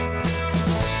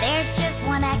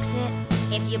an exit.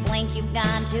 If you blink, you've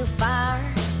gone too far.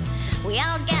 We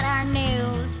all get our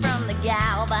news from the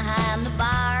gal behind the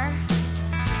bar.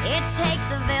 It takes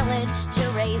a village to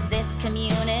raise this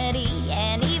community.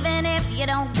 And even if you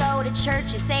don't go to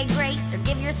church, you say grace or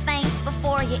give your thanks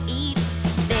before you eat.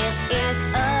 This is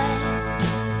us,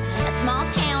 a small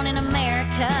town in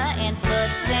America. And put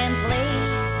simply,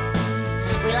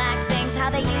 we like things how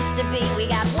they used to be. We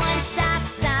got one stop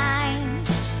sign,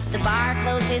 the bar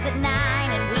closes at 9,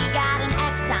 and we got an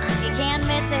Exxon, you can't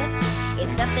miss it,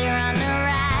 it's up there on the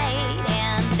right.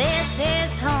 And this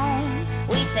is home,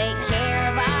 we take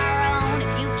care of our own.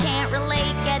 If you can't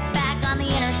relate, get back on the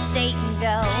interstate and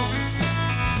go.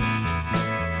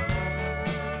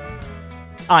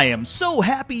 I am so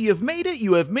happy you've made it.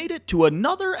 You have made it to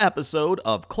another episode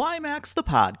of Climax the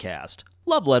Podcast,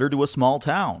 Love Letter to a Small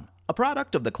Town, a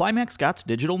product of the Climax Scots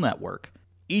Digital Network.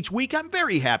 Each week, I'm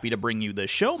very happy to bring you this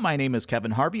show. My name is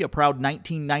Kevin Harvey, a proud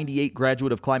 1998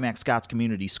 graduate of Climax Scots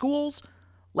Community Schools.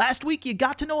 Last week, you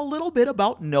got to know a little bit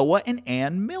about Noah and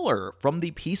Ann Miller from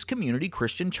the Peace Community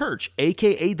Christian Church,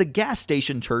 aka the gas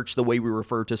station church, the way we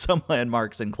refer to some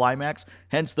landmarks in Climax,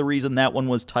 hence the reason that one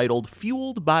was titled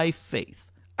Fueled by Faith.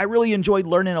 I really enjoyed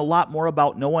learning a lot more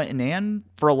about Noah and Ann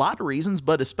for a lot of reasons,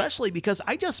 but especially because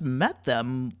I just met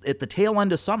them at the tail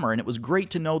end of summer, and it was great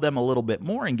to know them a little bit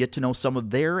more and get to know some of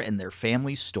their and their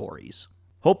family's stories.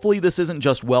 Hopefully this isn't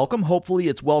just welcome, hopefully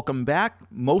it's welcome back.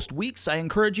 Most weeks I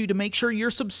encourage you to make sure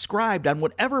you're subscribed on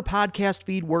whatever podcast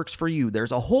feed works for you.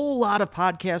 There's a whole lot of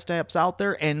podcast apps out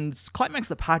there, and Climax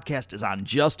the Podcast is on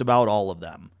just about all of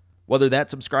them. Whether that's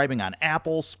subscribing on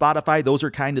Apple, Spotify, those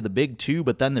are kind of the big two,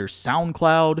 but then there's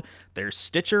SoundCloud, there's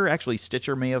Stitcher. Actually,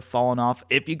 Stitcher may have fallen off.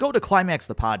 If you go to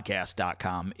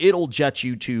climaxthepodcast.com, it'll jet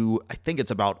you to, I think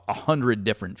it's about 100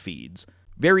 different feeds.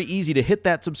 Very easy to hit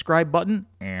that subscribe button,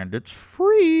 and it's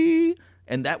free.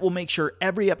 And that will make sure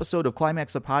every episode of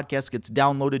Climax the Podcast gets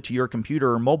downloaded to your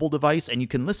computer or mobile device, and you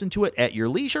can listen to it at your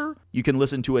leisure. You can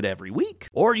listen to it every week,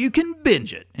 or you can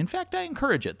binge it. In fact, I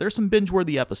encourage it. There's some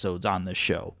binge-worthy episodes on this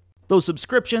show. Those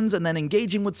subscriptions and then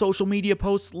engaging with social media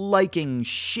posts, liking,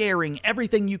 sharing,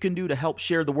 everything you can do to help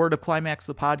share the word of Climax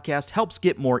the Podcast helps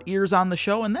get more ears on the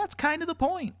show, and that's kind of the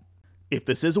point. If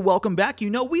this is a welcome back, you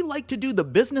know we like to do the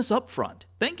business up front,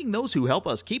 thanking those who help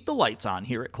us keep the lights on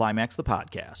here at Climax the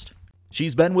Podcast.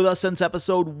 She's been with us since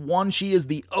episode 1. She is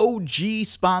the OG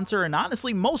sponsor, and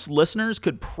honestly, most listeners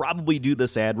could probably do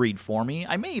this ad read for me.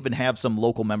 I may even have some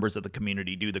local members of the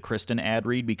community do the Kristen ad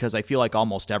read because I feel like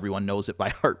almost everyone knows it by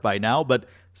heart by now, but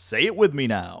say it with me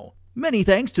now. Many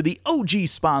thanks to the OG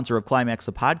sponsor of Climax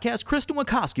the Podcast, Kristen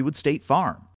Wachowski with State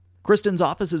Farm. Kristen's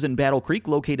office is in Battle Creek,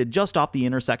 located just off the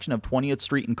intersection of 20th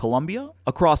Street and Columbia,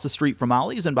 across the street from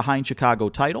Ollie's and behind Chicago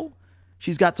Title.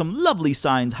 She's got some lovely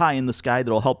signs high in the sky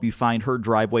that'll help you find her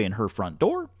driveway and her front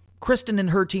door. Kristen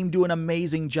and her team do an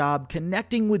amazing job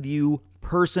connecting with you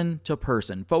person to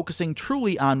person, focusing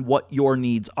truly on what your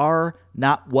needs are,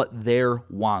 not what their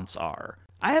wants are.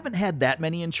 I haven't had that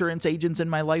many insurance agents in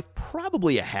my life,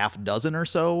 probably a half dozen or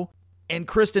so. And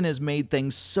Kristen has made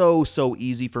things so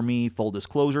easy for me. Full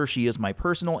disclosure, she is my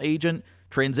personal agent.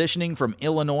 Transitioning from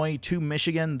Illinois to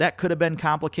Michigan, that could have been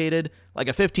complicated. Like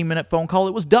a 15-minute phone call,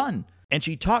 it was done. And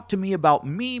she talked to me about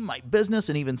me, my business,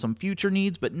 and even some future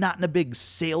needs, but not in a big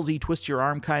salesy,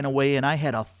 twist-your-arm kind of way, and I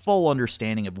had a full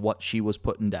understanding of what she was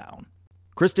putting down.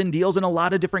 Kristen deals in a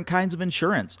lot of different kinds of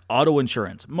insurance: auto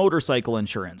insurance, motorcycle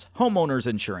insurance, homeowners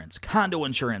insurance, condo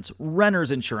insurance, renter's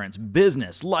insurance,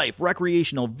 business, life,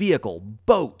 recreational vehicle,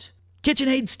 boat,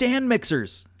 KitchenAid stand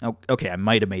mixers. Okay, I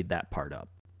might have made that part up.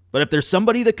 But if there's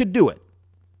somebody that could do it,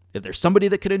 if there's somebody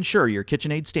that could insure your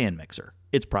KitchenAid stand mixer,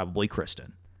 it's probably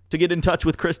Kristen. To get in touch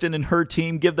with Kristen and her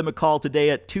team, give them a call today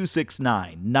at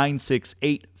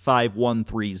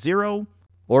 269-968-5130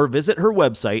 or visit her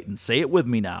website and say it with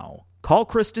me now.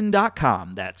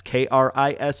 Callkristen.com. That's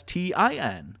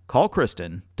Kristin.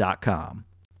 Callkristen.com.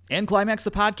 And Climax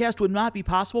the Podcast would not be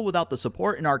possible without the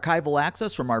support and archival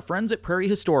access from our friends at Prairie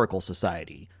Historical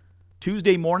Society.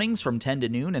 Tuesday mornings from 10 to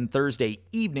noon and Thursday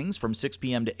evenings from 6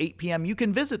 p.m. to 8 p.m., you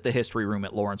can visit the History Room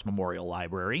at Lawrence Memorial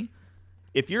Library.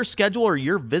 If your schedule or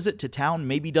your visit to town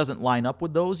maybe doesn't line up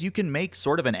with those, you can make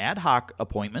sort of an ad hoc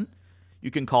appointment.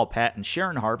 You can call Pat and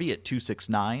Sharon Harvey at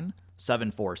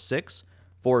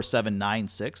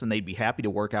 269-746-4796, and they'd be happy to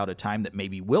work out a time that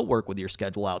maybe will work with your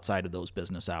schedule outside of those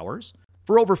business hours.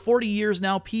 For over 40 years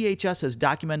now, PHS has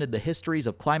documented the histories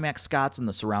of Climax Scots and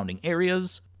the surrounding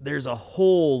areas. There's a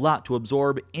whole lot to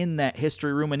absorb in that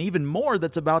history room, and even more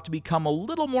that's about to become a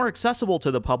little more accessible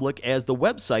to the public as the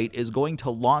website is going to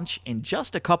launch in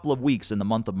just a couple of weeks in the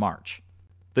month of March.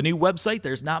 The new website,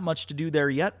 there's not much to do there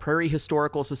yet,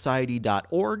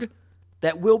 prairiehistoricalsociety.org.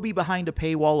 That will be behind a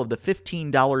paywall of the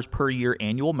 $15 per year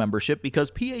annual membership because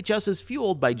PHS is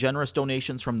fueled by generous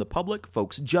donations from the public,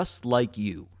 folks just like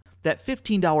you. That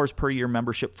 $15 per year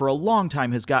membership for a long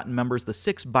time has gotten members the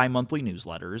 6 bi-monthly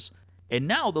newsletters, and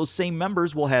now those same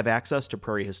members will have access to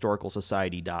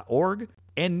prairiehistoricalsociety.org,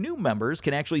 and new members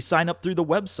can actually sign up through the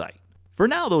website. For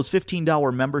now, those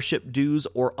 $15 membership dues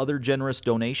or other generous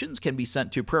donations can be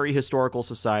sent to Prairie Historical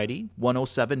Society,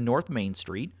 107 North Main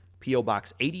Street, P.O.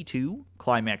 Box 82,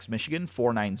 Climax, Michigan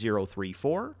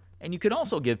 49034, and you can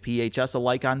also give PHS a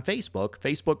like on Facebook,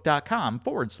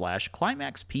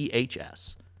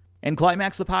 facebook.com/ClimaxPHS. And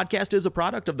Climax the Podcast is a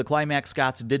product of the Climax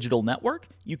Scots Digital Network.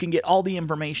 You can get all the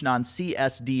information on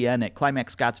CSDN at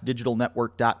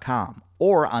climaxscotsdigitalnetwork.com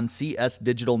or on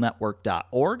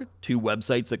csdigitalnetwork.org, two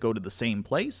websites that go to the same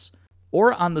place,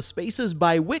 or on the Spaces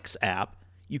by Wix app.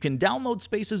 You can download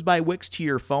Spaces by Wix to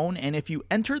your phone, and if you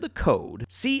enter the code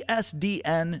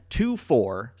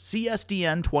CSDN24,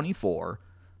 CSDN24,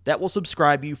 that will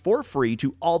subscribe you for free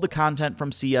to all the content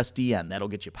from CSDN. That'll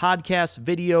get you podcasts,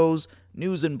 videos,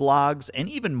 news and blogs, and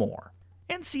even more.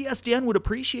 And CSDN would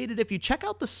appreciate it if you check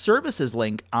out the services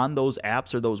link on those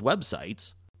apps or those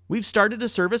websites. We've started a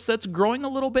service that's growing a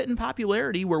little bit in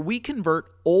popularity where we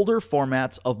convert older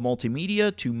formats of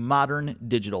multimedia to modern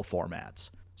digital formats.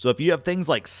 So if you have things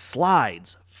like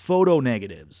slides, photo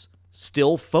negatives,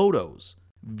 still photos,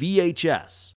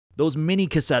 VHS, those mini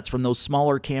cassettes from those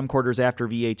smaller camcorders after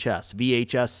VHS,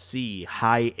 VHS-C,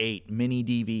 High 8, Mini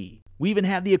DV. We even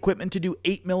have the equipment to do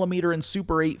 8mm and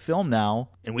Super 8 film now,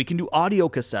 and we can do audio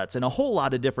cassettes and a whole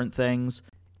lot of different things.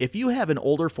 If you have an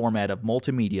older format of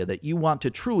multimedia that you want to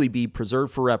truly be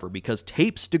preserved forever because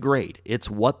tapes degrade, it's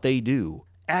what they do,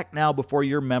 act now before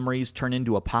your memories turn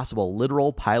into a possible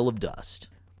literal pile of dust.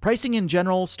 Pricing in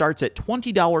general starts at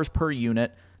 $20 per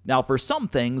unit. Now for some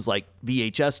things like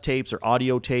VHS tapes or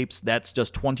audio tapes, that's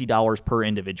just $20 per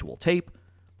individual tape.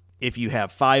 If you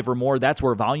have 5 or more, that's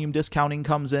where volume discounting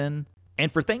comes in.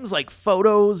 And for things like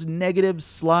photos, negatives,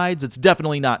 slides, it's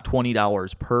definitely not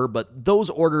 $20 per, but those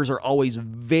orders are always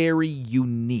very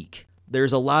unique.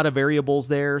 There's a lot of variables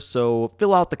there, so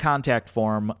fill out the contact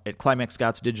form at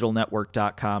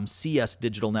climaxscotsdigitalnetwork.com,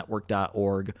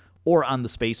 csdigitalnetwork.org, or on the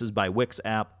Spaces by Wix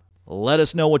app. Let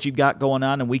us know what you've got going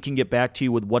on, and we can get back to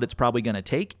you with what it's probably going to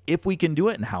take, if we can do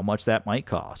it, and how much that might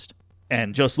cost.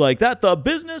 And just like that, the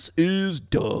business is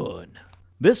done.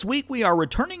 This week, we are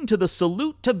returning to the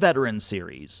Salute to Veterans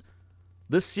series.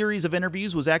 This series of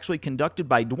interviews was actually conducted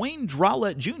by Dwayne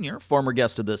Drowlett Jr., former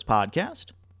guest of this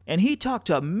podcast. And he talked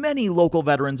to many local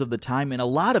veterans of the time, and a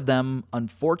lot of them,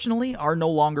 unfortunately, are no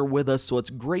longer with us, so it's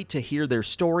great to hear their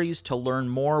stories, to learn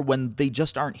more when they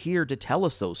just aren't here to tell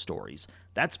us those stories.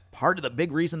 That's part of the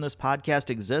big reason this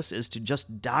podcast exists, is to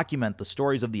just document the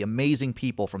stories of the amazing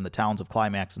people from the towns of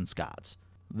Climax and Scotts.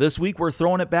 This week, we're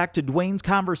throwing it back to Dwayne's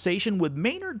conversation with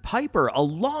Maynard Piper, a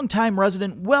longtime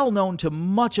resident well known to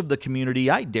much of the community,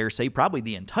 I dare say probably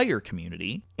the entire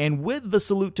community. And with the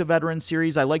Salute to Veterans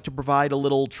series, I like to provide a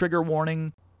little trigger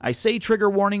warning. I say trigger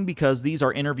warning because these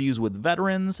are interviews with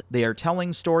veterans. They are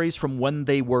telling stories from when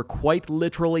they were quite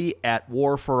literally at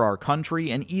war for our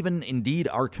country and even, indeed,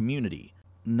 our community.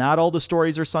 Not all the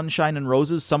stories are sunshine and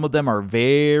roses. Some of them are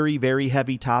very, very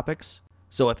heavy topics.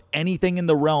 So if anything in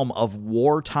the realm of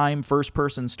wartime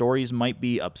first-person stories might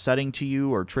be upsetting to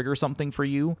you or trigger something for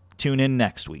you, tune in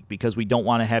next week because we don't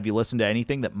want to have you listen to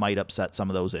anything that might upset some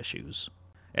of those issues.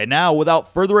 And now,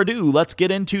 without further ado, let's get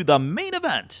into the main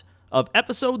event of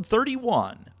episode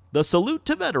 31, the Salute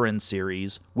to Veterans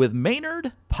series with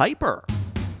Maynard Piper.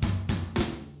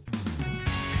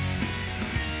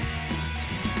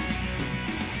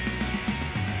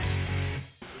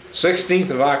 16th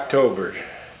of October,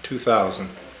 2000.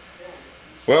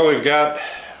 Well, we've got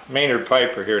Maynard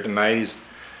Piper here tonight.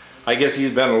 I guess he's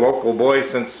been a local boy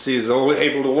since he's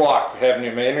able to walk, haven't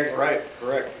you, Maynard? Right,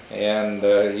 correct. And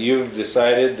you've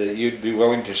decided that you'd be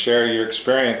willing to share your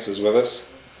experiences with us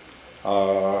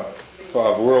of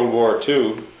World War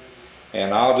II.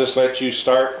 And I'll just let you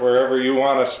start wherever you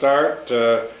want to start,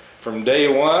 from day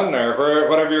one or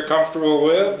whatever you're comfortable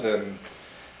with. And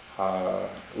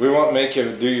we won't make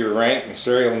you do your rank and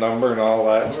serial number and all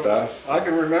that stuff. I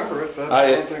can remember it.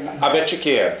 That's one thing. I bet you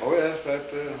can. Oh yes, that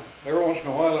every once in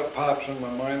a while it pops in my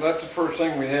mind. That's the first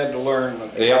thing we had to learn.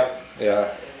 Yep,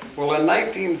 yeah. Well, in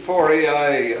 1940,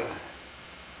 I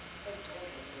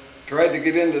tried to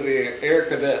get into the Air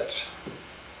Cadets.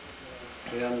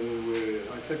 And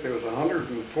I think there was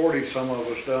 140 some of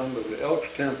us down to the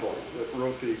Elks Temple that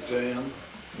wrote the exam.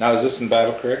 Now is this in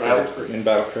Battle Creek? Battle Creek. In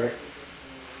Battle Creek.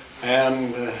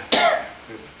 And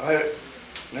I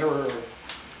never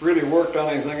really worked on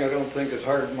anything I don't think as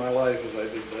hard in my life as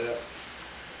I did that.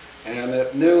 And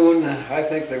at noon, I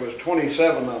think there was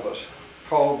 27 of us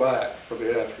called back for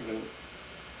the afternoon.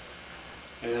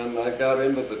 And I got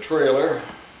into the trailer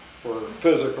for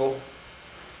physical,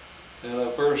 and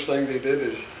the first thing they did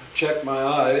is check my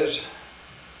eyes,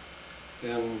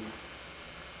 and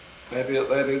that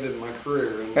ended my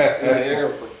career in the Air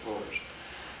Force.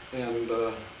 And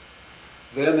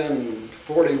then in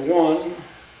 '41,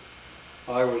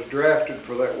 I was drafted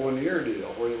for that 1 year deal,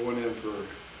 where you went in for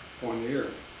 1 year.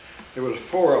 There was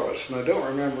 4 of us, and I don't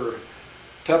remember.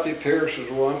 Tuppy Pierce was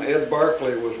one, Ed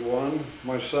Barkley was one,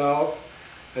 myself.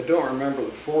 I don't remember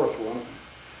the 4th one.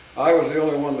 I was the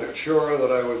only one that's sure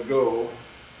that I would go,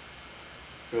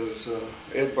 because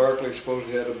Ed Barkley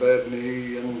supposedly had a bad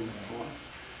knee, and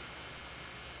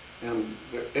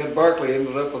Ed Barkley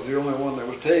ended up as the only one that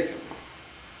was taken.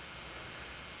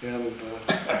 And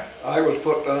I was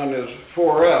put down as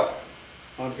 4F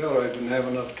on account I didn't have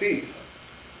enough teeth.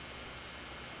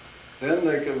 Then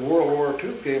World War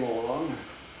II came along,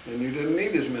 and you didn't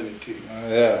need as many teeth.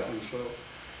 Yeah. And so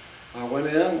I went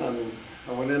in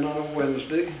on a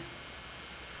Wednesday,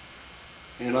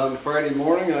 and on Friday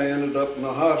morning I ended up in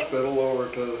the hospital over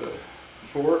to the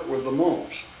fort with the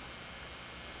mumps.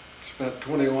 Spent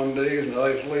 21 days in the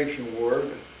isolation ward,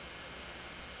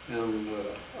 and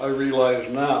I realize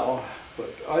now, but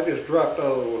I just dropped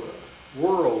out of the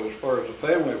world as far as the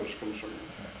family was concerned.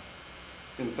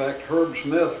 In fact, Herb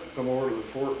Smith come over to the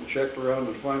fort and checked around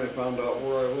and finally found out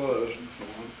where I was and so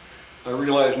on. I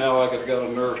realize now I could have got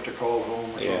a nurse to call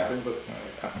home or something, but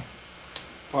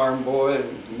farm boy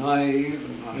and naive,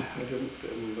 and I didn't.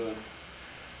 And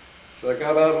so I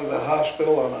got out of the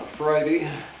hospital on a Friday.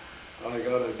 I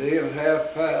got a 1.5 day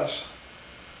pass.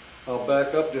 I'll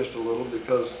back up just a little,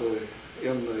 because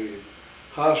in the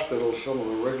hospital, some of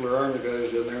the regular Army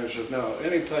guys in there, and says, now,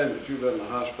 any time that you've been in a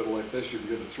hospital like this, you can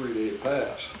get a 3-day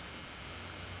pass.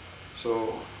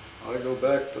 So I go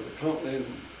back to the company and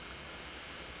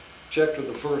checked with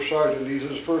the first sergeant. He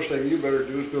says, first thing you better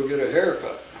do is go get a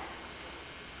haircut.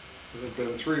 It had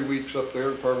been 3 weeks up there,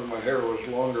 and part of my hair was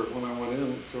longer when I went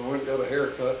in, so I went and got a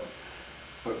haircut,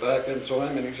 went back in, so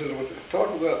I'm in. He says, well,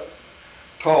 talk about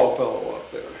tall fellow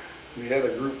up there. And he had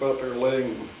a group out there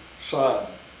laying sod.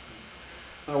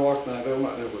 I walked in,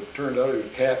 it turned out he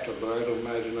was captain, but I don't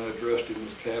imagine I addressed him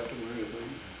as captain or anything.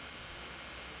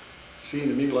 Seemed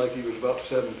to me like he was about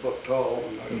 7 foot tall,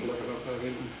 and I was looking up at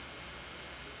him,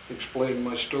 explained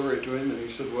my story to him, and he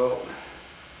said, well,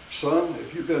 son,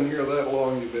 if you've been here that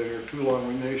long, you've been here too long,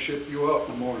 we may ship you out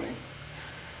in the morning.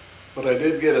 But I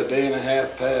did get a 1.5 day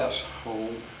pass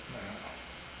home.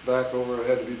 Back over, I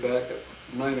had to be back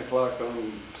at 9 o'clock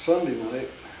on Sunday night.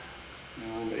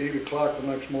 And 8 o'clock the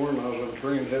next morning, I was on a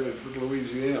train headed for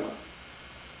Louisiana.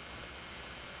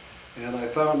 And I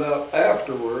found out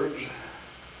afterwards,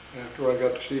 after I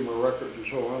got to see my record and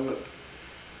so on, that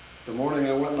the morning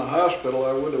I went in the hospital,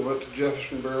 I would have went to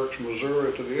Jefferson Barracks,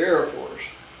 Missouri, to the Air Force.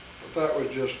 But that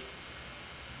was just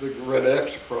a big red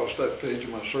X across that page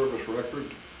of my service record.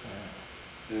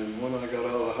 And when I got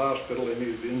out of the hospital, they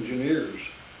needed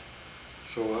engineers.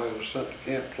 So I was sent to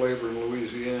Camp Claver in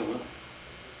Louisiana.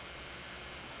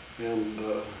 And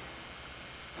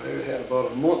I had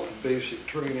about a month of basic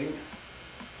training.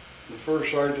 The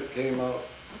first sergeant came out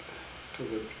to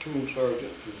the platoon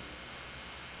sergeant.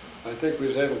 I think we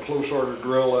was having close order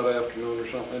drill that afternoon or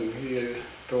something, and he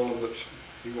told him that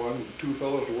he wanted 2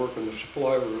 fellows to work in the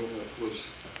supply room that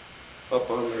was up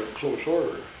on their close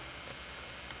order.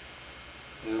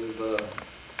 And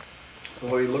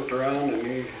so he looked around and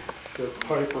he said,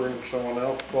 Piper and someone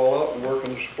else fall out and work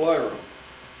in the supply room.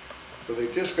 But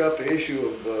they just got the issue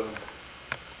of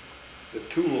the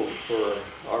tools for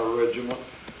our regiment.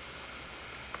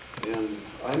 And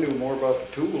I knew more about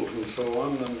the tools and so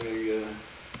on than the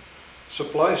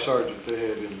supply sergeant they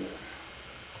had in there.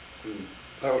 And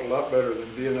that was a lot better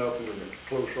than being out in the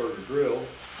close order drill.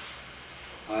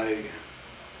 I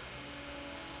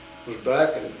was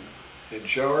back and had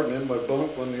showered and in my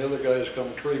bunk when the other guys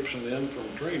come traipsing in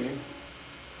from training.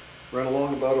 Ran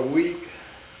along about a week.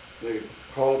 They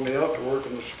called me out to work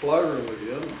in the supply room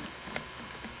again.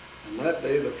 And that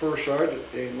day the first sergeant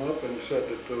came up and said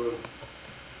that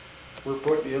we're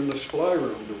putting you in the supply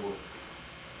room to work.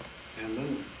 And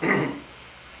then,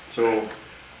 so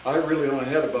I really only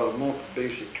had about a month of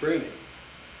basic training.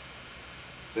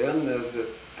 Then as it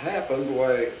happened,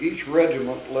 why each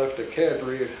regiment left a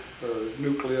cadre or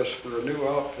nucleus for a new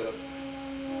outfit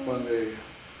when the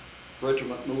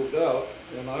regiment moved out,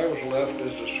 and I was left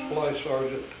as a supply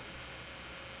sergeant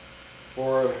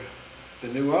for the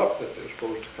new outfit that was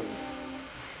supposed to come in.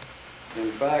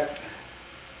 In fact,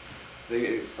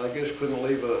 they, I guess, couldn't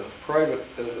leave a private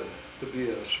to be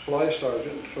a supply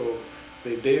sergeant, so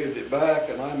they dated it back,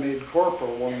 and I made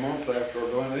corporal 1 month after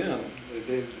I went in. They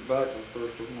dated it back the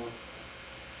first of the month.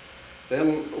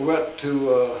 Then went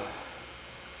to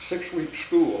 6-week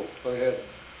school. I had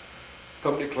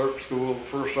company clerk school,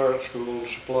 first sergeant school,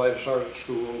 supply sergeant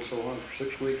school, and so on. For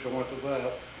 6 weeks I went to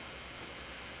that.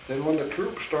 Then when the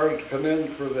troops started to come in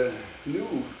for the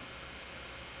new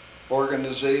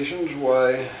organizations,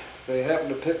 why they happened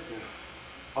to pick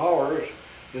ours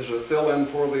as a fill-in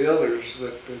for the others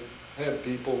that had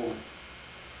people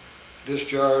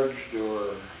discharged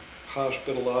or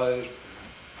hospitalized,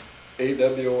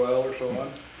 AWOL or so on.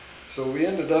 So we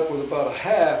ended up with about a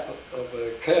half of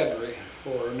a cadre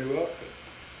for our new outfit.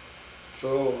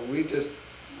 So we just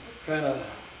kind of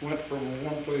went from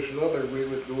one place to the other. We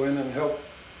would go in and help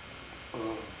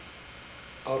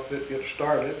outfit get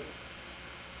started,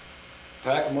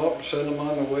 pack them up, send them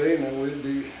on the way, and then we'd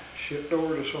be shipped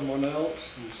over to someone else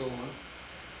and so on.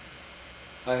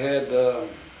 I had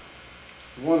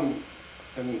one,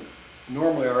 and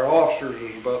normally our officers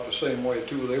is about the same way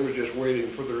too. They were just waiting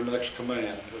for their next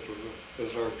command.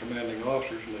 That's our commanding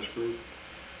officers in this group.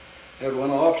 I had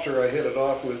one officer I hit it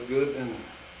off with good, and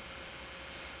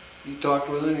he talked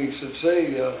with him. He said,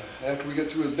 "Say, after we get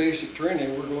through with basic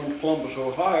training, we're going to Columbus,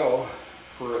 Ohio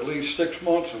for at least 6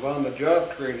 months of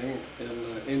on-the-job training in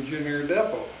the engineer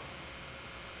depot."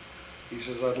 He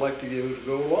says, "I'd like you to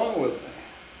go along with me."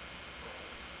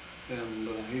 And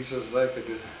he says, "I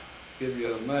could give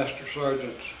you a master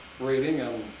sergeant's rating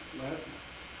on that."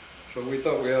 So we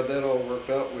thought we had that all worked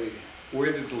out. We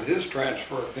waited till his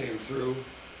transfer came through,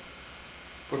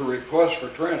 put a request for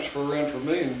transfer in for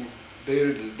me, and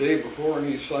dated the day before, and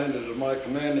he signed it as my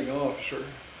commanding officer.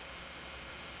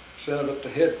 Sent it up to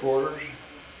headquarters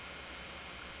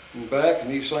and back,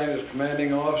 and he signed as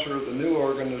commanding officer of the new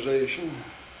organization.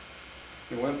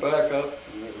 He went back up,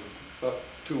 and it was about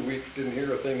 2 weeks, didn't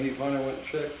hear a thing. He finally went and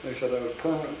checked. They said I was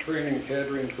permanent training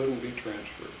cadre and couldn't be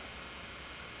transferred.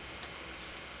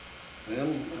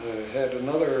 Then I had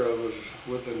another, I was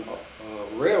with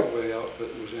a railway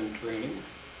outfit that was in training.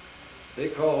 They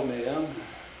called me in,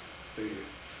 the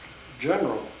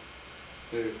general.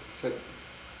 They said,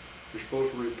 "You're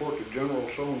supposed to report to General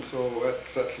so-and-so at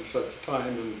such and such time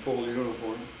in full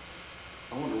uniform."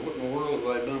 I wonder what in the world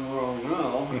have I done wrong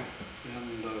now?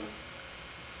 And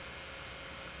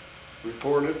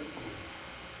reported.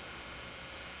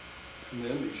 And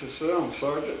then he said, "Sit down,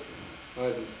 Sergeant."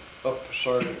 I'd up to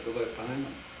sergeant at that time.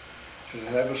 He said,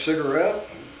 "Have a cigarette?"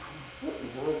 What in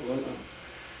the world went on?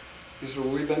 He said,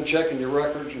 "Well, we've been checking your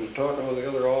records and talking with the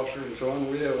other officers and so on.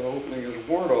 We have an opening as a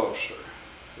warrant officer,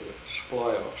 a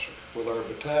supply officer, with our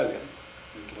battalion.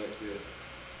 We'd like you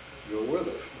to go with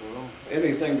us." Well,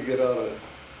 anything to get out of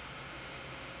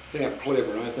Camp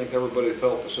Claiborne. I think everybody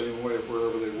felt the same way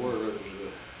wherever they were. It was,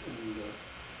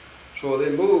 so they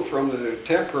moved from the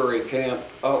temporary camp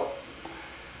out,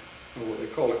 what they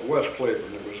call it, West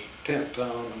Claiborne. It was tent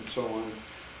town and so on,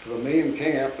 to the main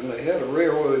camp, and they had a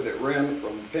railway that ran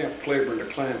from Camp Claiborne to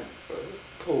Camp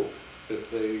Polk that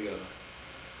they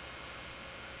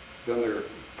done their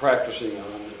practicing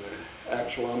on and the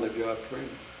actual on-the-job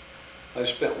training. I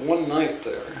spent one night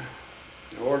there.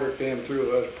 The order came through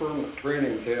that I was permanent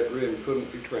training cadre and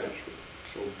couldn't be transferred.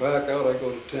 So back out I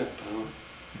go to tent town.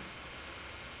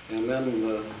 And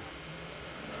then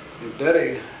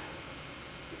Betty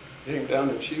came down,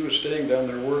 and she was staying down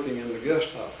there working in the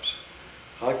guest house.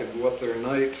 I could go up there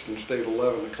nights and stay till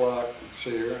 11 o'clock and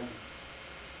see her.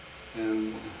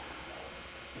 And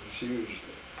she was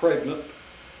pregnant,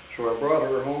 so I brought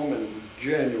her home in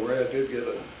January. I did get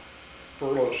a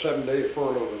furlough, 7-day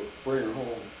furlough to bring her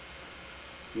home.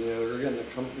 Yeah, again, the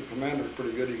company commander was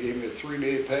pretty good. He gave me a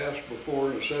 3-day pass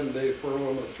before and a 7-day furlough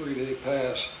and a 3-day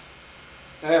pass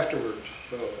afterwards.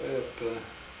 So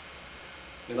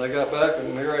and I got back,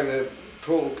 and there I had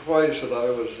told twice that I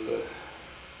was a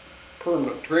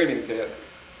permanent training cadre.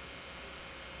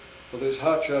 Well, this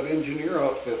hotshot engineer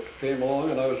outfit came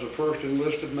along, and I was the first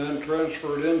enlisted man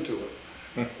transferred into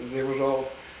it. It was all,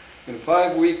 in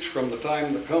 5 weeks from the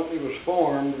time the company was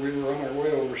formed, we were on our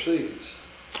way overseas.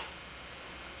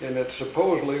 And it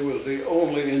supposedly was the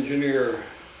only engineer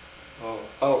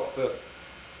outfit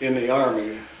in the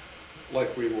Army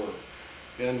like we were.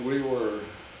 And we were,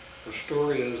 the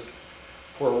story is,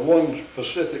 for one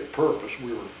specific purpose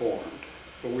we were formed,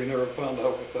 but we never found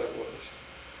out what that was.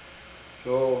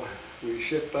 So we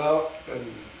shipped out, and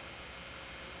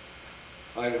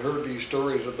I'd heard these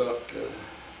stories about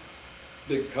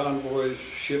big convoys,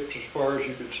 ships as far as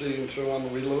you could see and so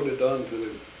on. We loaded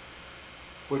onto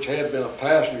which had been a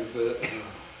passenger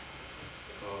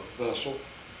vessel,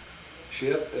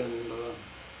 ship, and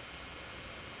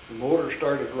the motor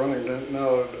started running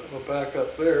now back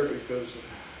up there because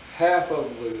half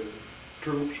of the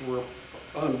troops were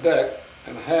on deck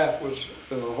and half was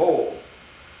in the hold.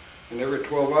 And every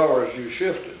 12 hours you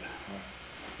shifted.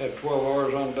 Had 12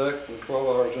 hours on deck and 12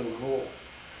 hours in the hold.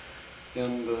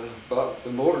 And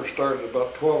the motor started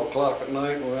about 12 o'clock at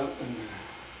night and went and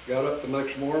got up the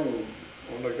next morning.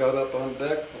 And when I got up on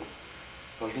deck,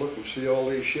 I was looking to see all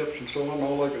these ships and so on.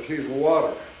 All I could see is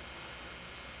water.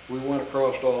 We went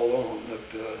across all alone.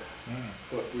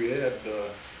 But we had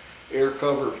air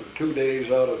cover for 2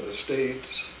 days out of the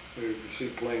States. You could see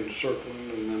planes circling,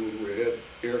 and then we had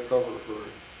air cover for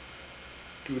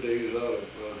 2 days out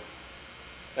of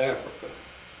Africa.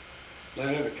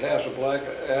 Landed at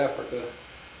Casablanca, Africa,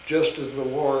 just as the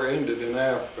war ended in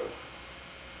Africa.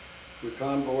 We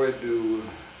convoyed to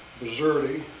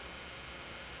Bizerti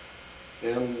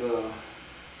and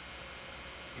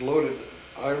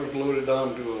I was loaded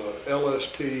onto a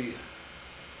LST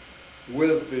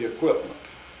with the equipment.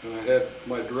 And I had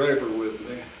my driver with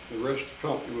me. The rest of the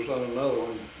company was on another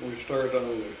one. We started on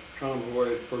the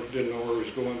convoy. Of course, didn't know where we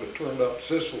was going, but turned up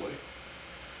Sicily.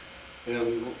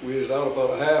 And we was out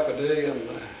about a half a day, and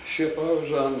the ship I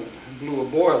was on blew a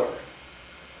boiler.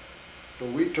 So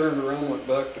we turned around and went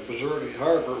back to Bizerti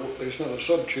Harbor. They sent a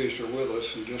sub-chaser with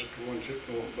us, and just one ship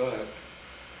went back.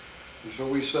 And so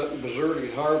we sat in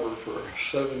Bizerti Harbor for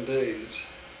 7 days.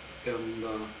 And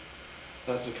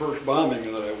that's the first bombing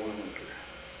that I went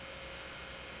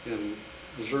under. In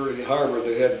Bizerti Harbor,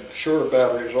 they had shore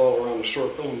batteries all around the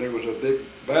circle, and there was a big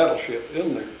battleship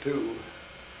in there too.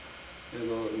 And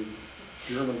a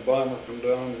German bomber come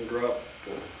down and dropped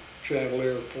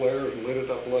chandelier flares and lit it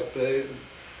up like that. And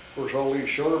of course, all these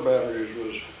shore batteries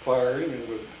was firing and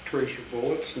with tracer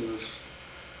bullets, and this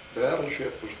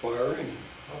battleship was firing.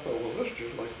 I thought, well, this is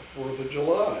just like the 4th of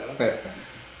July.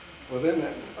 Well, then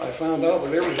I found out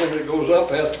that everything that goes up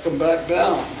has to come back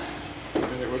down.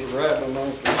 And it was rattling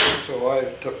on through it, so I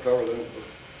took cover then.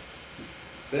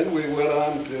 Then we went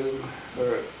on to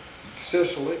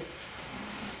Sicily.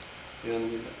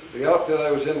 In the outfit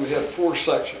I was in, we had 4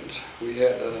 sections. We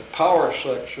had a power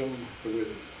section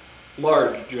with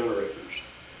large generators.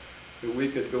 We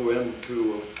could go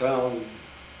into a town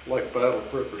like Battle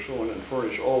Creek or so on and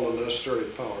furnish all the necessary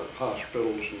power,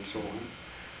 hospitals and so on.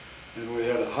 And we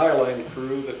had a highline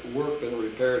crew that worked and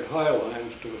repaired high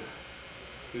lines to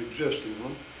the existing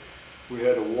one. We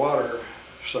had a water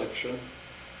section,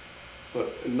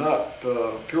 but not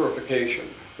purification.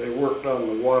 They worked on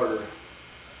the water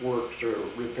works, or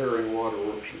repairing water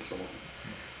works and so on.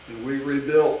 And we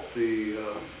rebuilt the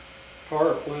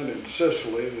power plant in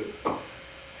Sicily that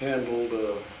handled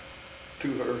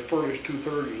furnished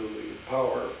 2/3 of the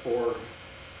power for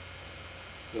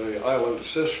the island of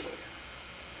Sicily.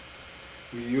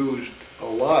 We used a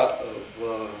lot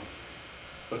of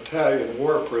Italian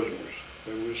war prisoners.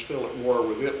 They were still at war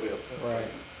with Italy at that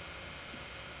time.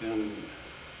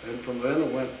 And from then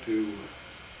it went to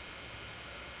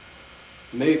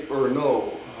Naples.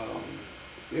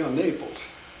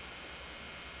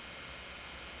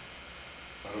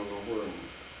 I don't know where.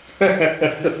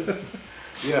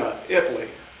 Yeah, Italy.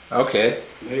 Okay.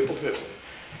 Naples, Italy.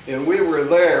 And we were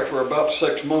there for about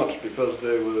 6 months because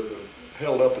they were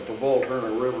held up at the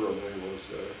Volturno River and they was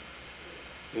there.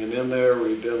 And in there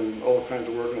we did all kinds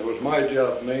of work. And it was my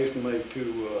job mainly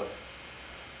to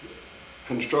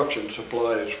construction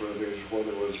supplies for these,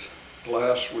 whether it was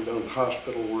glass, we done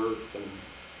hospital work, and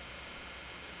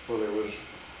whether it was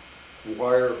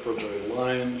wire for the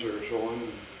lines or so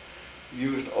on.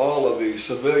 Used all of the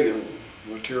civilian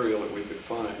material that we could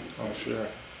find. Oh, sure.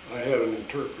 I had an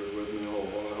interpreter with me all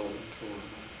the while and so on.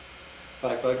 In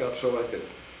fact, I got so I could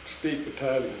speak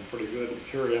Italian pretty good and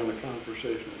carry on the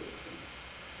conversation with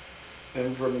them.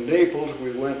 And from Naples,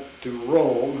 we went to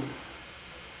Rome.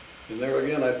 And there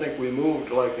again, I think we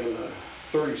moved like in a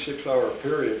 36-hour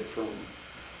period from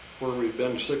where we'd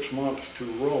been 6 months to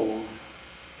Rome.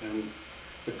 And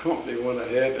the company went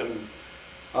ahead, and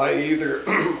I either,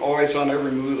 always on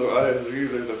every move, I was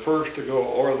either the first to go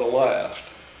or the last.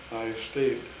 I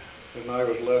stayed, and I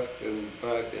was left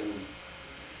back in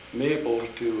Naples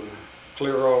to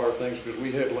clear all our things, because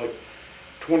we had like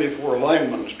 24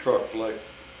 linemen's trucks, like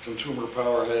Consumer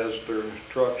Power has their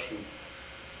trucks, and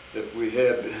that we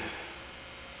had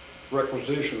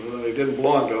requisitions, and they didn't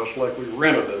belong to us, like we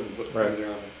rented them, but right.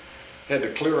 Had to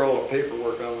clear all the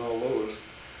paperwork on all those.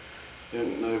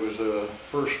 And there was a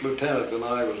first lieutenant and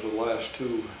I was the last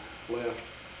 2 left.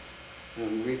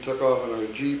 And we took off in our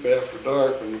Jeep after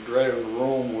dark and were driving to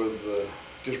Rome with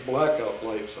just blackout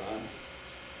lights on.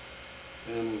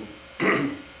 And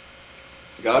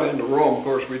got into Rome. Of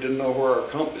course, we didn't know where our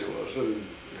company was, and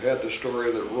we had the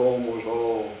story that Rome was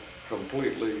all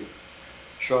completely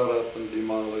shot up and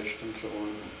demolished and so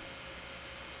on.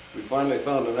 We finally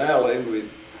found an alley, and we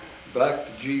backed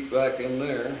the Jeep back in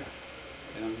there,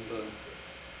 and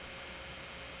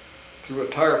threw a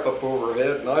tarp up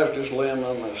overhead, and I was just laying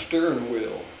on the steering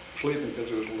wheel, sleeping,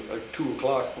 because it was like 2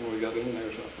 o'clock when we got in there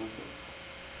or something.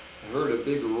 I heard a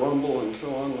big rumble and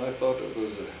so on, and I thought it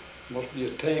was must be a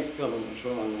tank coming and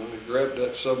so on. And I grabbed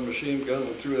that submachine gun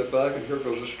and threw it back, and here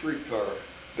goes a streetcar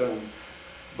down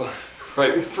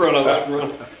right in front of us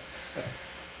running.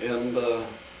 And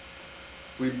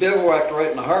we bivouacked right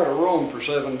in the heart of Rome for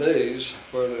 7 days.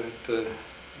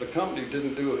 The company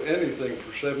didn't do anything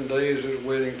for 7 days, just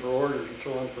waiting for orders and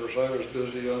so on. Of course, I was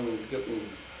busy on getting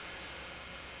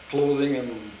clothing and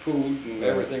food and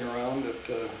everything around it.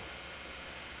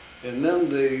 And then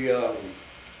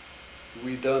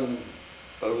we done,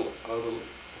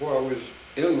 while I was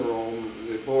in Rome,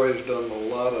 the boys done a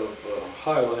lot of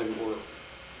highline work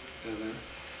in there.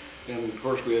 And of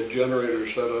course we had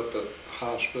generators set up at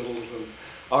hospitals, and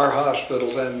our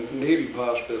hospitals and Navy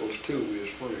hospitals too, we was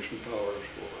furnishing powers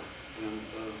for. And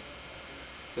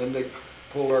then they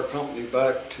pulled our company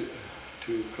back to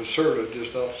Caserta,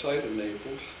 just outside of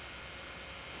Naples.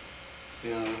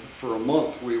 And for a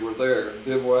month we were there,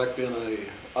 bivouacked in a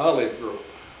olive grove.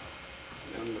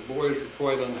 And the boys were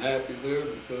quite unhappy there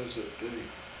because they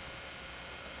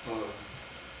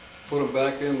put them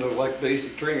back into like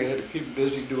basic training. They had to keep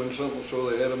busy doing something, so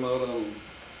they had them out on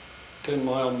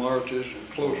 10-mile marches and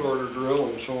close order drill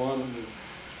and so on. And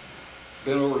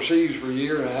been overseas for a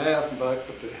year and a half and back,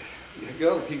 but you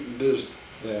got to keep them busy.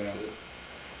 Yeah.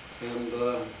 And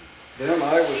then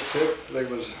I was picked. There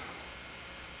was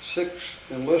 6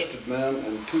 enlisted men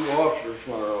and 2 officers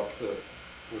from our outfit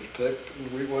was picked,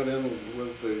 and we went in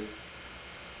with the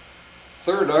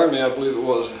 3rd Army, I believe it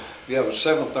was. Yeah, it was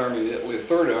 7th Army, the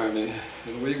 3rd Army,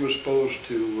 and we were supposed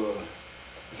to,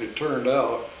 as it turned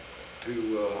out, to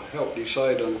help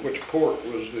decide on which port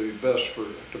was the best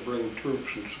to bring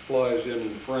troops and supplies in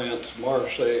France,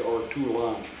 Marseille or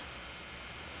Toulon.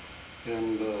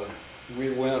 And we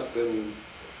went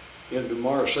into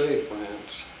Marseille,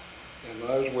 France, and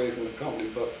I was away from the company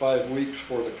about 5 weeks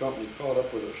before the company caught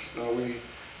up with us. Now we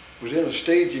was in a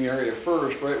staging area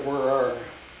first, right where our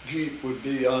Jeep would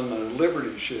be on the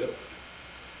Liberty ship.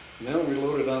 And then we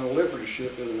loaded on the Liberty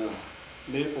ship in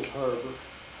Naples Harbor.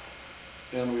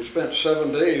 And we spent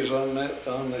 7 days on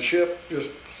the ship,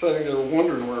 just sitting there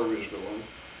wondering where we was going.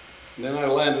 And then I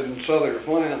landed in southern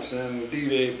France, and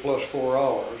D-Day plus 4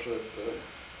 hours.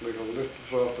 They lifted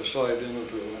us off the side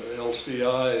into the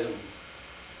LCI, and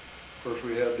of course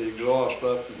we had the exhaust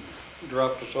up and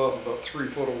dropped us off about 3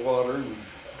 foot of water and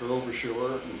drove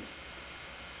ashore and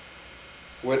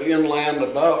went inland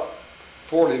about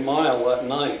 40 miles that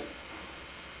night.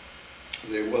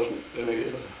 There wasn't any,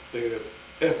 the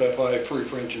FFI Free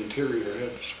French Interior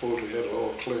supposedly had it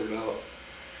all cleared out.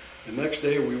 The next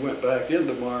day we went back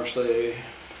into Marseille.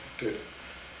 It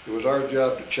was our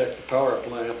job to check the power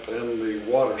plant and the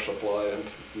water supply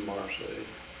in Marseille.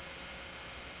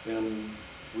 And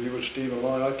we were steaming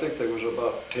along. I think there was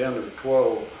about 10 or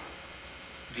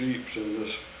 12 Jeeps in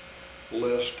this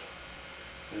list,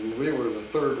 and we were the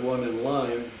 3rd one in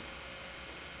line.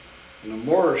 And a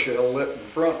mortar shell lit in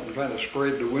front and kind of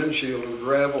sprayed the windshield with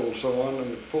gravel and so on,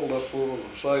 and it pulled up over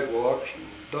the sidewalks and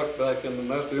ducked back in. And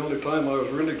that's the only time I was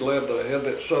really glad that I had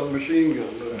that submachine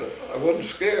gun. That I wasn't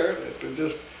scared. It was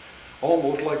just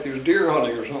almost like he was deer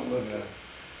hunting or something. But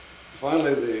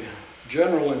finally, the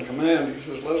general in command, he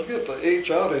says, "Let's get the H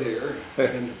out of here."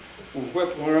 And we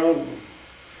whipped around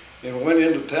and went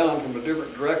into town from a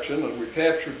different direction, and we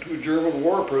captured 2 German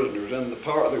war prisoners in the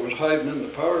power that was hiding in the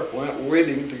power plant,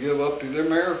 waiting to give up to the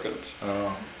Americans.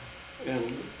 Oh.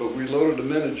 But we loaded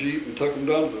them in a Jeep and took them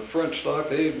down to the French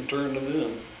stockade and turned them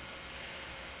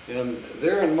in. And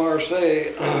there in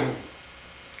Marseille,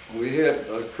 we had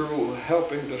a crew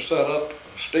helping to set up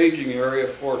a staging area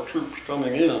for troops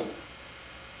coming in.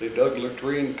 They dug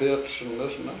latrine pits and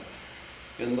this and that.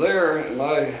 And there, and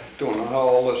I don't know how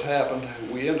all this happened,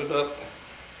 we ended up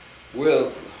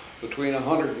with between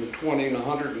 120 and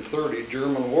 130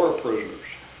 German war prisoners.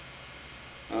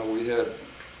 We had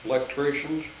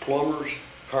electricians, plumbers,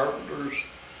 carpenters,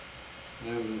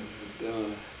 and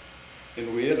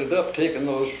we ended up taking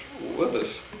those with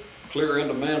us clear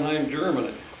into Mannheim,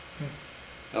 Germany.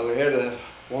 Now they had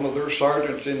one of their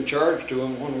sergeants in charge to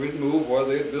them when we'd move, while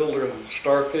they'd build their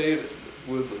stockade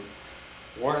with the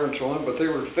wire and so on, but they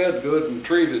were fed good and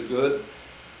treated good.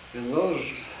 And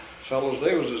fellows,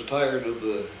 they was as tired of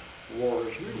the war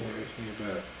as we were. You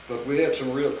bet. But we had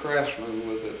some real craftsmen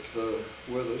with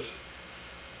us.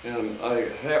 And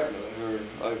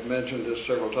I've mentioned this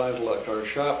several times, like our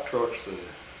shop trucks, the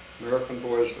American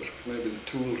boys, maybe the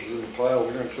tools in the pile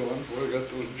here and so on. Well, we got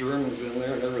those Germans in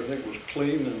there and everything was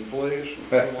clean in place and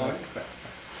so on.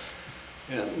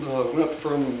 And went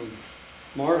from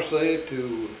Marseille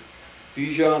to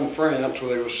Dijon, France,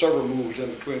 where there was several moves in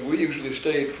between. We usually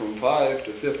stayed from 5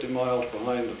 to 50 miles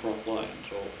behind the front line.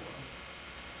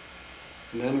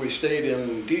 And then we stayed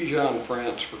in Dijon,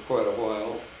 France for quite a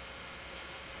while.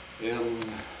 And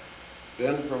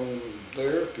then from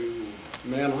there to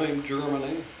Mannheim,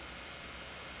 Germany.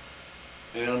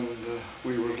 And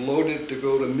we was loaded to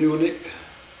go to Munich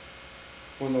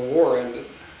when the war ended.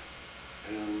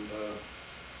 And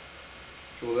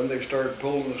so then they started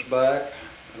pulling us back.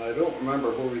 And I don't remember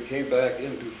where we came back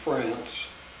into France.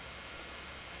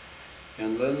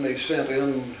 And then they sent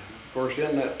in, of course,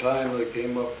 in that time they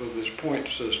came up with this point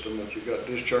system that you got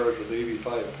discharged with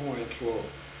 85 points. Well,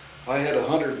 I had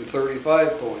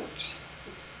 135 points.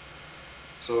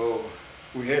 So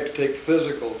we had to take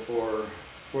physical for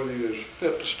whether you was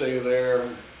fit to stay there,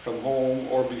 come home,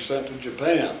 or be sent to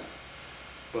Japan.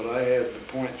 But I had the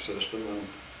point system, and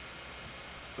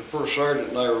the first sergeant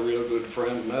and I were real good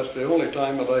friends, and that's the only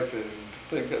time that I can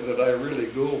think that I really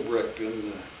gold-bricked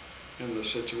in the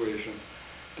situation.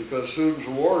 Because as soon as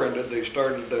the war ended, they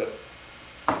started that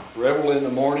revel in the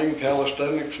morning,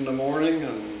 calisthenics in the morning,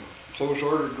 and close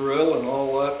order drill and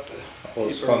all that. All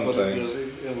those fun things.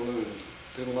 Busy, and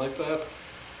didn't like that.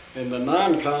 And the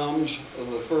non-coms of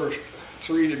the first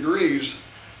 3 degrees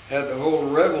had to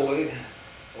hold reveille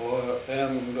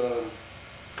and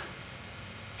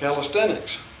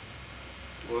calisthenics.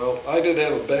 Well, I did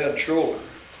have a bad shoulder,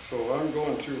 so I'm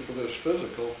going through for this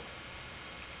physical.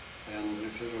 And he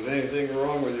says, was anything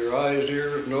wrong with your eyes,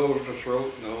 ears, nose, or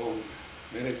throat? No.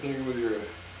 Anything with your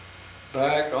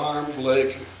back, arms,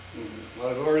 legs?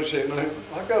 I'd already said,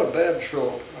 I've got a bad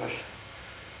shoulder.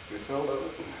 We felt it.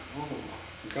 Oh,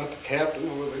 got the captain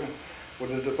over there. Well,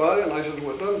 does it bother you? And I said,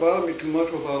 well, it doesn't bother me too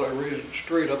much without I raise it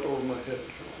straight up over my head.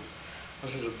 So I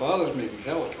said, it bothers me in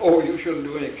calisthenics. Oh, you shouldn't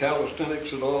do any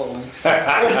calisthenics at all. And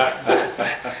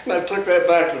I took that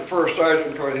back to the first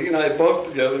sergeant. He and I bunked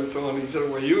together and so on. He said,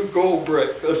 well, you go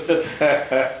brick.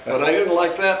 But I didn't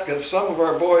like that because some of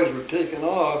our boys were taking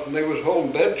off and they was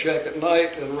holding bed check at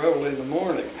night and revel in the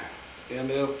morning. And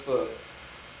if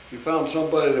you found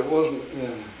somebody that wasn't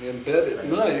in bed at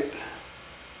night,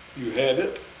 you had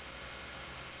it.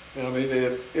 I mean,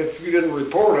 if you didn't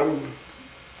report them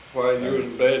while you was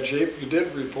in bad shape, you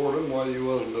did report them while you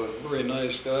wasn't a very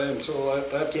nice guy, and so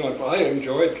that's the only. I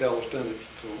enjoyed calisthenics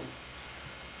and so on.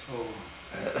 So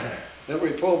then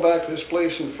we pulled back to this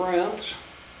place in France,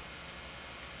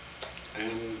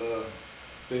 and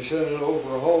they sent it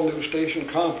over a whole new station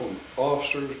complement,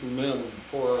 officers and men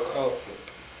for our outfit.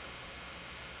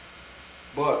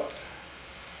 But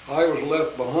I was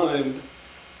left behind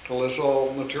till this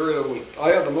all material was. I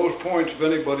had the most points of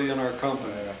anybody in our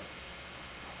company.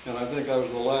 And I think I was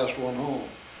the last one home.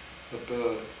 But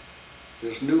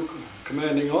this new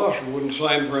commanding officer wouldn't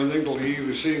sign for anything till he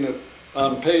was seen it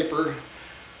on paper.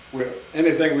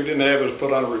 Anything we didn't have was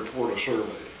put on a report of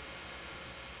survey.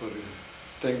 But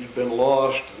things had been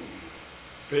lost and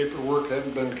paperwork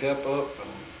hadn't been kept up.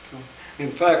 And so,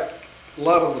 in fact, a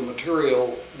lot of the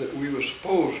material that we were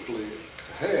supposedly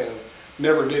to have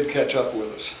never did catch up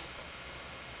with us.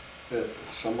 That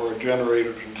some were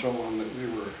generators and so on that we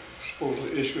were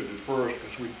supposedly issued at first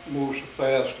because we moved so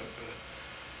fast.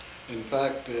 In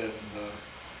fact,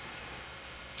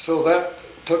 so that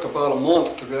took about a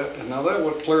month to get, and now that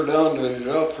would clear down to his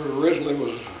outfit originally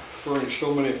was furnished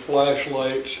so many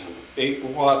flashlights and 8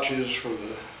 watches for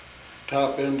the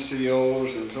top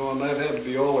NCOs and so on. That had to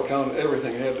be all accounted,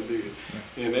 everything had to be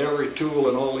in every tool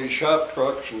and all these shop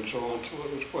trucks and so on, so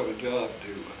it was quite a job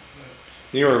too.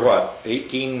 You were what,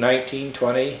 18, 19,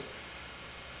 20?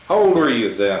 How old were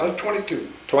you then? I was 22.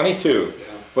 22?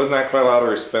 Yeah. Wasn't that quite a lot of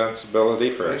responsibility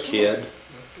for a kid?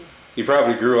 You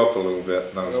probably grew up a little bit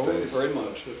in those days. Very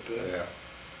much. Yeah.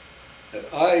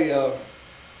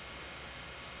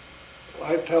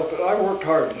 I worked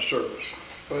hard in the service,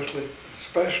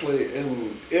 especially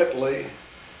in Italy,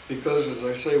 because as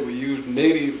I say, we used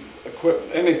native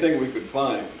equipment, anything we could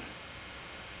find.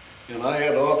 And I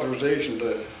had authorization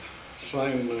to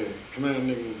sign the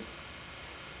commanding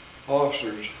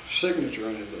officer's signature or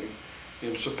anything.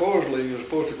 And supposedly you're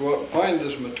supposed to go out and find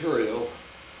this material,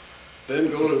 then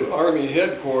go to the Army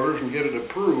headquarters and get it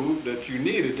approved that you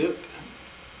needed it,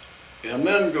 and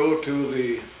then go to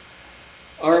the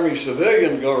Army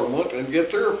civilian government and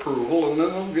get their approval, and then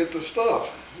they'll get the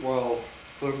stuff. Well,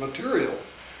 the material.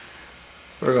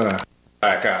 We're gonna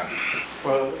back on.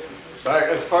 Well, back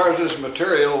as far as this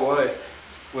material, why,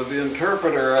 with the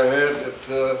interpreter I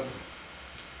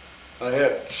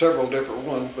had several different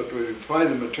ones, but we'd find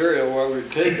the material while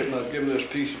we'd take it, and I'd give them this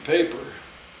piece of paper,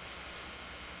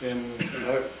 and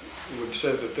I would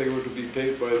say that they were to be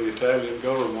paid by the Italian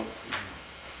government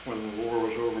when the war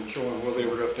was over and so on, whether they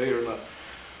ever got paid or not.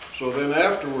 So then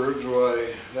afterwards,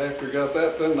 after I got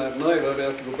that done that night, I'd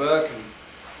have to go back and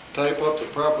type up the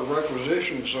proper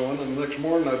requisitions and so on, and the next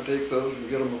morning I'd take those and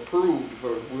get them approved.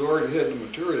 We already had the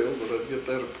material, but I'd get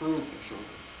that approved and so on.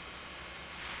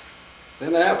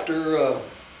 Then after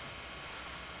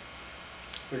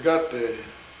we got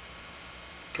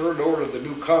turned over to the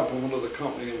new complement of the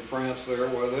company in France there,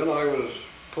 well then I was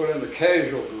put in the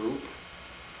casual group,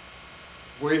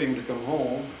 waiting to come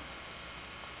home.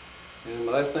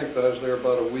 And I think I was there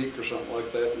about a week or something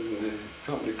like that, and the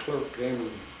company clerk came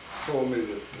and told me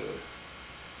that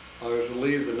I was to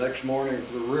leave the next morning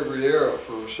for the Riviera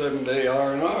for a 7-day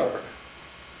R&R.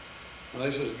 And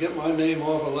I says, get my name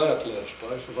off of that list.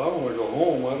 I said, I want to go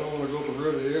home. I don't want to go to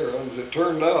Riviera. And as it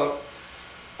turned out,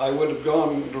 I would have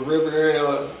gone to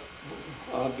Riviera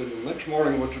the next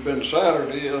morning, which had been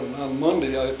Saturday, and on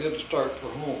Monday I did start for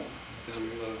home.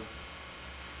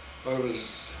 And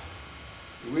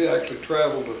we actually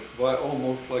traveled by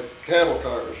almost like cattle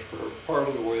cars for part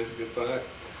of the way to get back.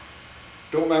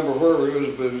 Don't remember where it was,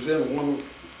 but it was in one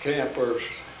camp or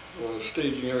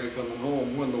staging area coming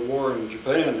home when the war in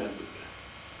Japan ended.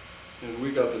 And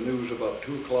we got the news about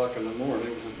 2 o'clock in the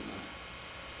morning, and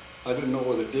I didn't know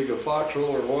whether to dig a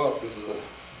foxhole or what, because the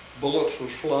bullets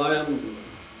was flying, and the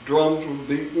drums were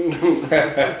beating.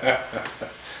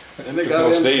 And they the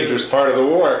most dangerous part of the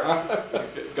war.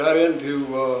 Got into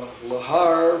Le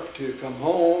Havre to come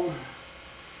home,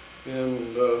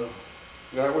 and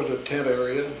that was a tent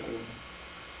area, and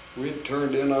we'd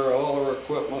turned in all our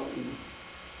equipment and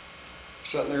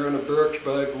sitting there in a barracks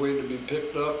bag waiting to be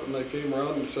picked up, and they came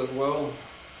around and says, well,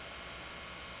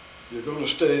 you're going to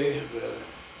stay. The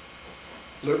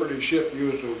Liberty ship you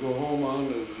was to go home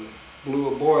on blew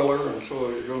a boiler, and so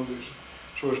you're going to be.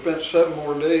 So we spent 7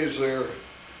 more days there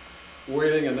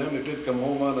waiting, and then they did come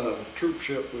home on a troop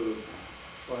ship with,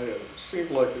 it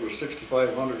seemed like it was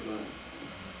 6,500 men.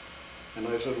 And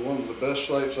I said one of the best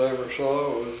sights I ever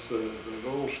saw was the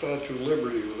old Statue of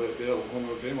Liberty with that gal when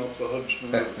we came up the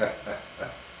Hudson River.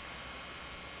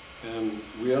 And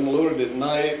we unloaded at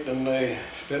night, and they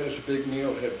fed us a big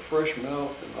meal. It had fresh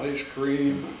milk and ice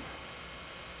cream.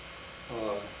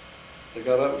 They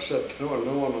got up and said no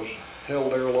one was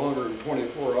held there longer than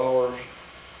 24 hours.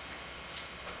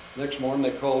 Next morning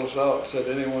they called us out and said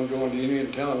anyone going to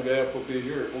Indian Town Gap will be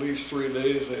here at least 3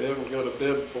 days. They haven't got a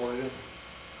bed for you.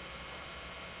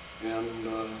 And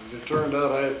it turned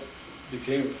out I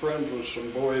became friends with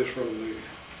some boys from the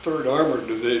 3rd Armored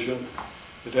Division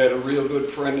that had a real good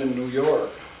friend in New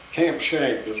York. Camp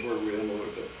Shank is where we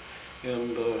unloaded it.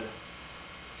 And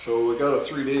so we got a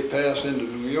 3-day pass into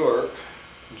New York.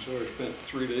 And so I spent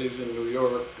 3 days in New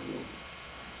York and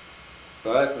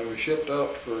back, and we shipped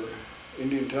out for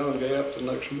Indian Town Gap the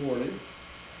next morning.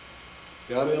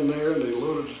 Got in there, and they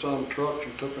loaded us on trucks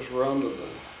and took us around to the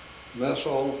mess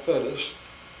hall and fed us.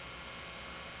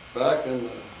 Back in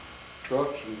the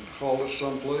trucks and hauled us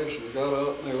someplace, and got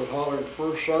out, and they were hollering,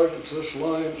 first sergeant's this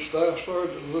line, staff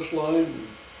sergeant's this line. And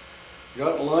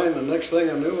got in line, the next thing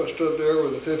I knew, I stood there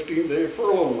with a 15-day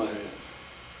furlough in my hand.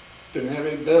 Didn't have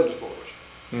any beds for us.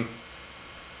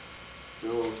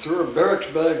 So threw a barracks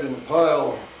bag in a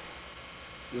pile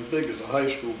as big as a high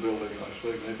school building. I was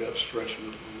thinking they got stretching it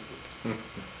a little bit.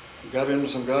 We got into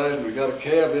some guys, and we got a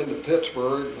cab into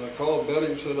Pittsburgh, and I called Betty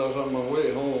and said I was on my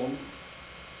way home.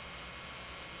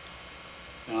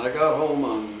 And I got home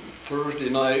on Thursday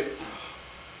night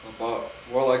I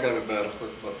got in bed about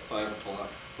 5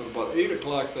 o'clock. But about 8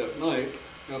 o'clock that night,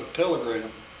 got a telegram.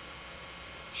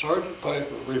 Sergeant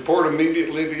Piper, report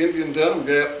immediately to Indian Town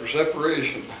Gap for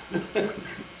separation.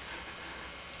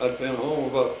 I'd been home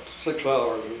about 6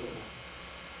 hours.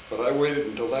 But I waited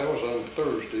until that was on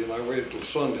Thursday, and I waited till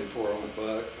Sunday before I went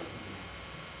back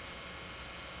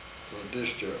for a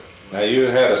discharge. Now you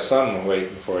had a son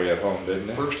waiting for you at home, didn't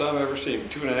you? First time I ever seen him,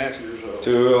 2.5 years old.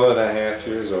 2.5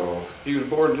 years old. He was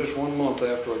born just 1 month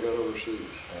after I got overseas.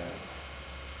 Yeah.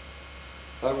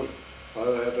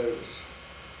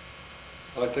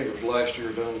 I think it was last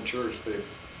year down in church, they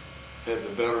had the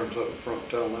veterans up in front of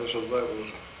town. I said that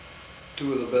was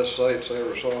 2 of the best sights I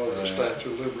ever saw was the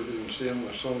Statue of Liberty and seeing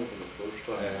my son for the first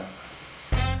time. Yeah.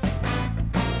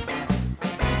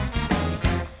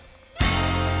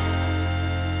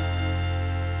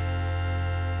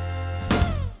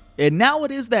 And now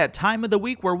it is that time of the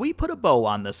week where we put a bow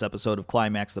on this episode of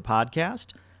Climax the Podcast.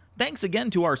 Thanks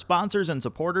again to our sponsors and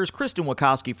supporters, Kristen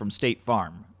Wachowski from State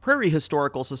Farm, Prairie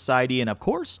Historical Society, and of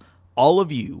course, all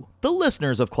of you, the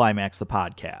listeners of Climax the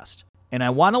Podcast. And I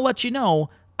want to let you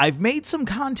know, I've made some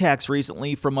contacts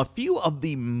recently from a few of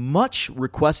the much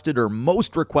requested or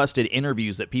most requested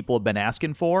interviews that people have been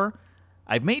asking for.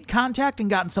 I've made contact and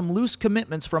gotten some loose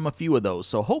commitments from a few of those,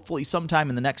 so hopefully sometime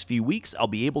in the next few weeks I'll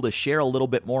be able to share a little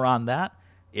bit more on that,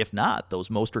 if not, those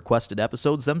most requested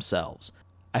episodes themselves.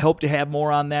 I hope to have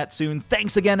more on that soon.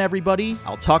 Thanks again, everybody.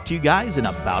 I'll talk to you guys in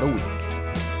about a week.